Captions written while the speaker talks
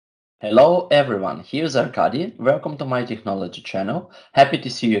Hello everyone, here's Arkady. Welcome to my technology channel. Happy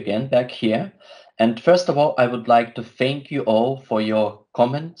to see you again back here. And first of all, I would like to thank you all for your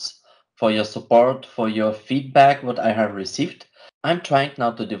comments, for your support, for your feedback, what I have received. I'm trying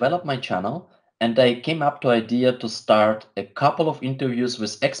now to develop my channel and I came up to idea to start a couple of interviews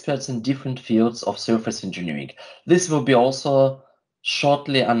with experts in different fields of surface engineering. This will be also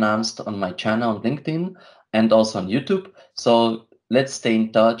shortly announced on my channel on LinkedIn and also on YouTube. So let's stay in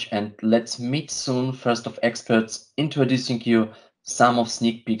touch and let's meet soon. First of experts introducing you some of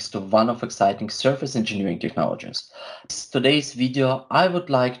sneak peeks to one of exciting surface engineering technologies. Today's video, I would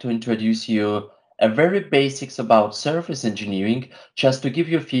like to introduce you a very basics about surface engineering, just to give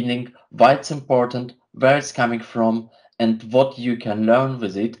you a feeling why it's important, where it's coming from, and what you can learn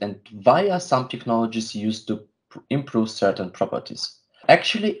with it, and why are some technologies used to improve certain properties.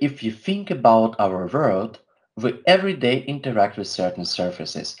 Actually, if you think about our world, we every day interact with certain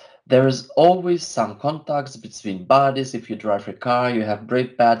surfaces. There is always some contacts between bodies. If you drive a car, you have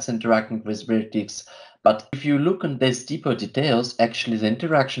brake pads interacting with vertex. But if you look in these deeper details, actually the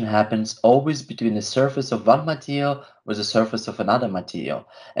interaction happens always between the surface of one material with the surface of another material.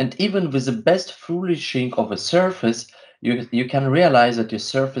 And even with the best finishing of a surface, you can realize that your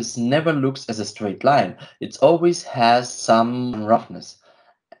surface never looks as a straight line. It always has some roughness.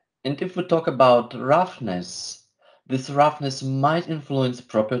 And if we talk about roughness, this roughness might influence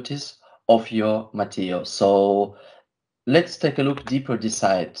properties of your material. So let's take a look deeper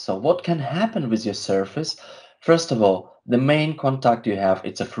decide. So what can happen with your surface? First of all, the main contact you have,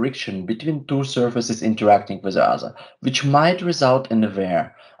 it's a friction between two surfaces interacting with the other, which might result in a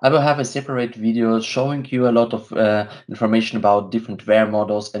wear. I will have a separate video showing you a lot of information about different wear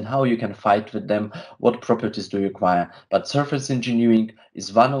models and how you can fight with them, what properties do you require. But surface engineering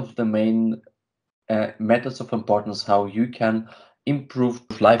is one of the main methods of importance, how you can improve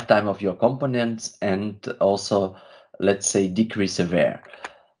lifetime of your components and also, let's say, decrease the wear.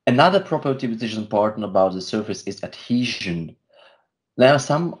 Another property which is important about the surface is adhesion. There are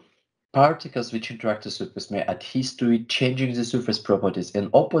some particles which interact with the surface may adhere to it, changing the surface properties. And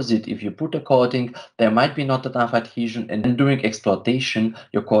opposite, if you put a coating, there might be not enough adhesion, and during exploitation,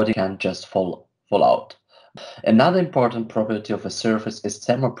 your coating can just fall out. Another important property of a surface is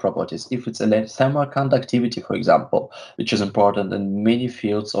thermal properties. If it's a thermal conductivity, for example, which is important in many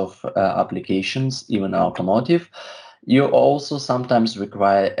fields of applications, even automotive, you also sometimes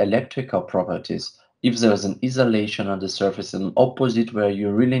require electrical properties. If there's an isolation on the surface, an opposite where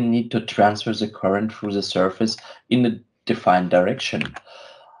you really need to transfer the current through the surface in a defined direction.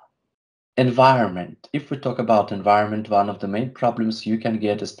 Environment. If we talk about environment, one of the main problems you can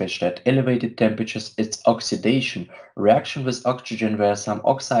get, especially at elevated temperatures, it's oxidation, reaction with oxygen where some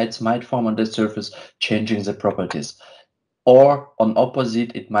oxides might form on the surface, changing the properties. Or on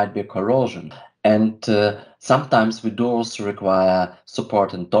opposite, it might be corrosion. And sometimes we do also require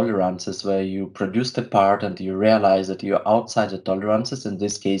support and tolerances where you produce the part and you realize that you're outside the tolerances. In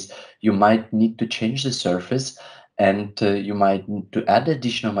this case, you might need to change the surface and you might need to add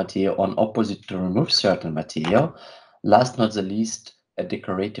additional material on opposite to remove certain material. Last not the least,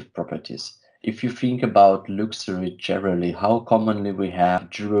 decorative properties. If you think about luxury generally, how commonly we have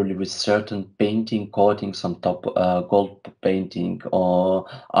jewelry with certain painting coatings on top, gold painting or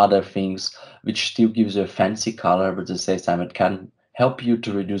other things, which still gives you a fancy color, but at the same time it can help you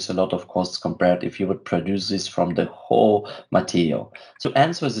to reduce a lot of costs compared if you would produce this from the whole material. So to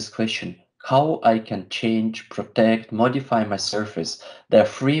answer this question, how I can change, protect, modify my surface, there are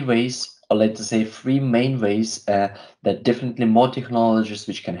three ways, or let's say three main ways. There are definitely more technologies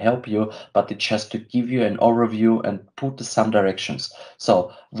which can help you, but it's just to give you an overview and put some directions.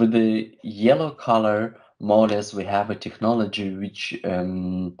 So with the yellow color, more or less, we have a technology which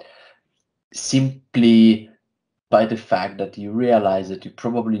simply by the fact that you realize that you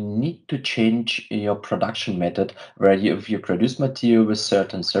probably need to change your production method where if you produce material with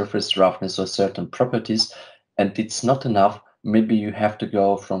certain surface roughness or certain properties and it's not enough, maybe you have to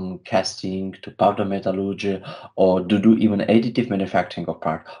go from casting to powder metallurgy or to do even additive manufacturing of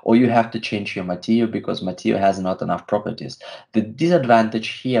part, or you have to change your material because material has not enough properties. The disadvantage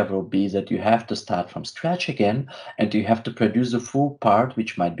here will be that you have to start from scratch again and you have to produce a full part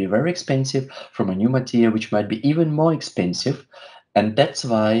which might be very expensive from a new material which might be even more expensive. And that's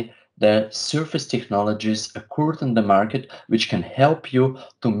why the surface technologies occurred in the market which can help you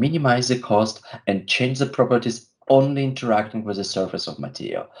to minimize the cost and change the properties only interacting with the surface of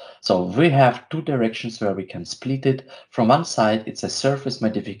material. So we have two directions where we can split it. From one side, it's a surface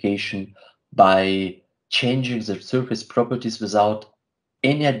modification by changing the surface properties without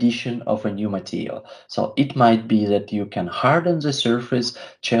any addition of a new material. So it might be that you can harden the surface,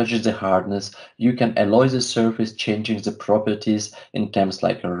 changes the hardness. You can alloy the surface, changing the properties in terms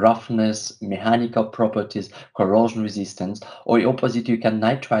like roughness, mechanical properties, corrosion resistance, or the opposite, you can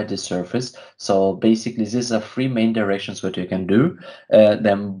nitride the surface. So basically, these are three main directions what you can do. There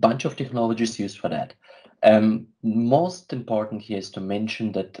are a bunch of technologies used for that. Most important here is to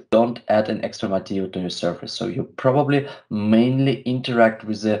mention that don't add an extra material to your surface. So you probably mainly interact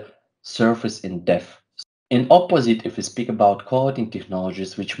with the surface in depth. In opposite, if we speak about coating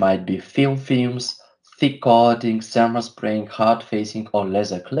technologies, which might be film films, thick coating, thermal spraying, hard facing, or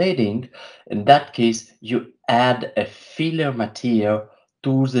laser cladding, in that case, you add a filler material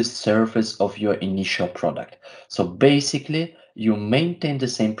to the surface of your initial product. So basically, you maintain the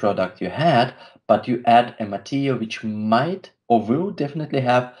same product you had, but you add a material which might or will definitely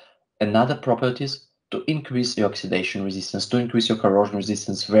have another properties to increase your oxidation resistance, to increase your corrosion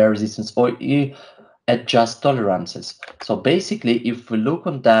resistance, wear resistance, or adjust tolerances. So basically, if we look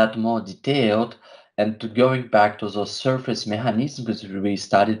on that more detailed and to going back to those surface mechanisms we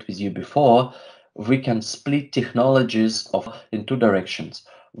studied with you before, we can split technologies in two directions.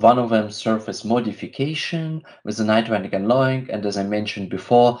 One of them surface modification with the nitride alloying, and as I mentioned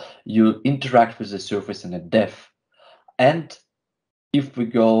before, you interact with the surface in a depth. And if we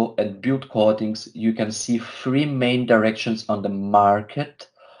go and build coatings, you can see three main directions on the market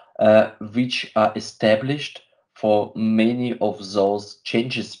which are established for many of those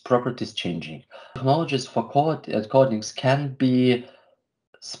changes, properties changing. Technologies for coatings can be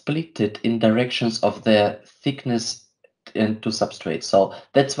splitted in directions of their thickness into substrate. So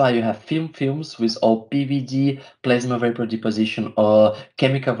that's why you have films with all PVD, plasma vapor deposition, or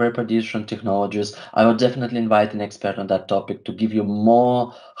chemical vapor deposition technologies. I will definitely invite an expert on that topic to give you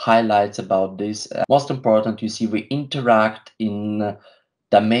more highlights about this. Most important, you see we interact in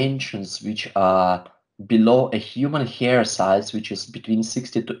dimensions which are below a human hair size, which is between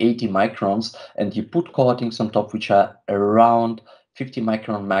 60 to 80 microns, and you put coatings on top which are around 50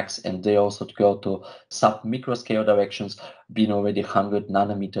 micron max, and they also go to sub micro scale directions, being already 100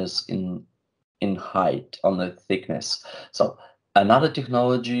 nanometers in height on the thickness. So another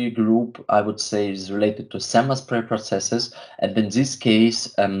technology group I would say is related to thermal spray processes, and in this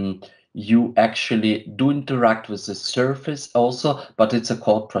case you actually do interact with the surface also, but it's a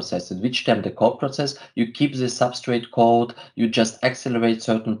cold process. In which time the cold process, you keep the substrate cold, you just accelerate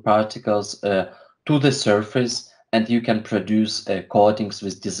certain particles to the surface, and you can produce coatings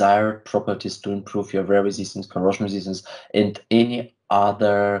with desired properties to improve your wear resistance, corrosion resistance, and any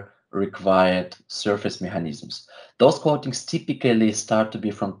other required surface mechanisms. Those coatings typically start to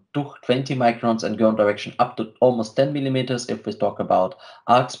be from 20 microns and go in direction up to almost 10 millimeters if we talk about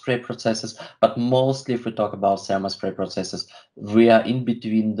arc spray processes, but mostly if we talk about thermal spray processes, we are in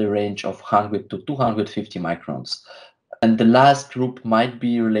between the range of 100 to 250 microns. And the last group might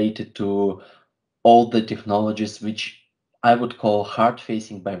be related to all the technologies which I would call hard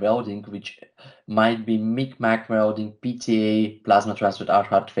facing by welding, which might be MIG-MAG welding, PTA, plasma transferred art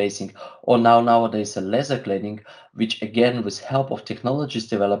hard facing, or nowadays a laser cladding, which again, with help of technologies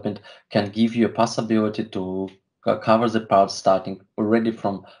development, can give you a possibility to cover the parts starting already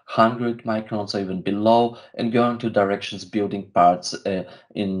from 100 microns or even below, and going to directions building parts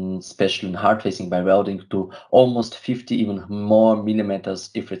especially in hard facing by welding to almost 50 even more millimeters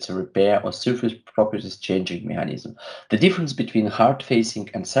if it's a repair or surface properties changing mechanism. The difference between hard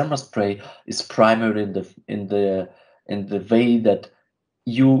facing and thermal spray is primarily in the way that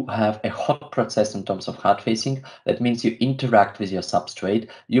you have a hot process in terms of hard facing. That means you interact with your substrate,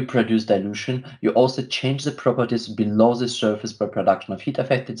 you produce dilution, you also change the properties below the surface by production of heat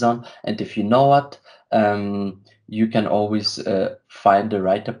affected zone. And if you know what, you can always find the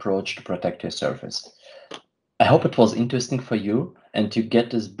right approach to protect your surface. I hope it was interesting for you and you get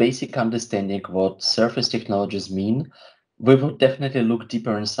this basic understanding what surface technologies mean. We will definitely look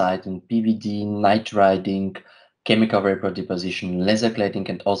deeper inside in PVD, nitriding, chemical vapor deposition, laser cladding,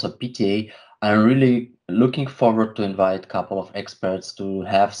 and also PTA. I'm really looking forward to invite a couple of experts to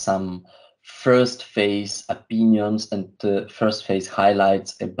have some first phase opinions and first phase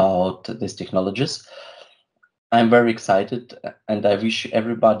highlights about these technologies. I'm very excited and I wish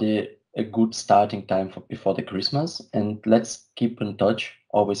everybody a good starting time before the Christmas. And let's keep in touch.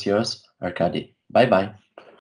 Always yours, Arkady. Bye bye.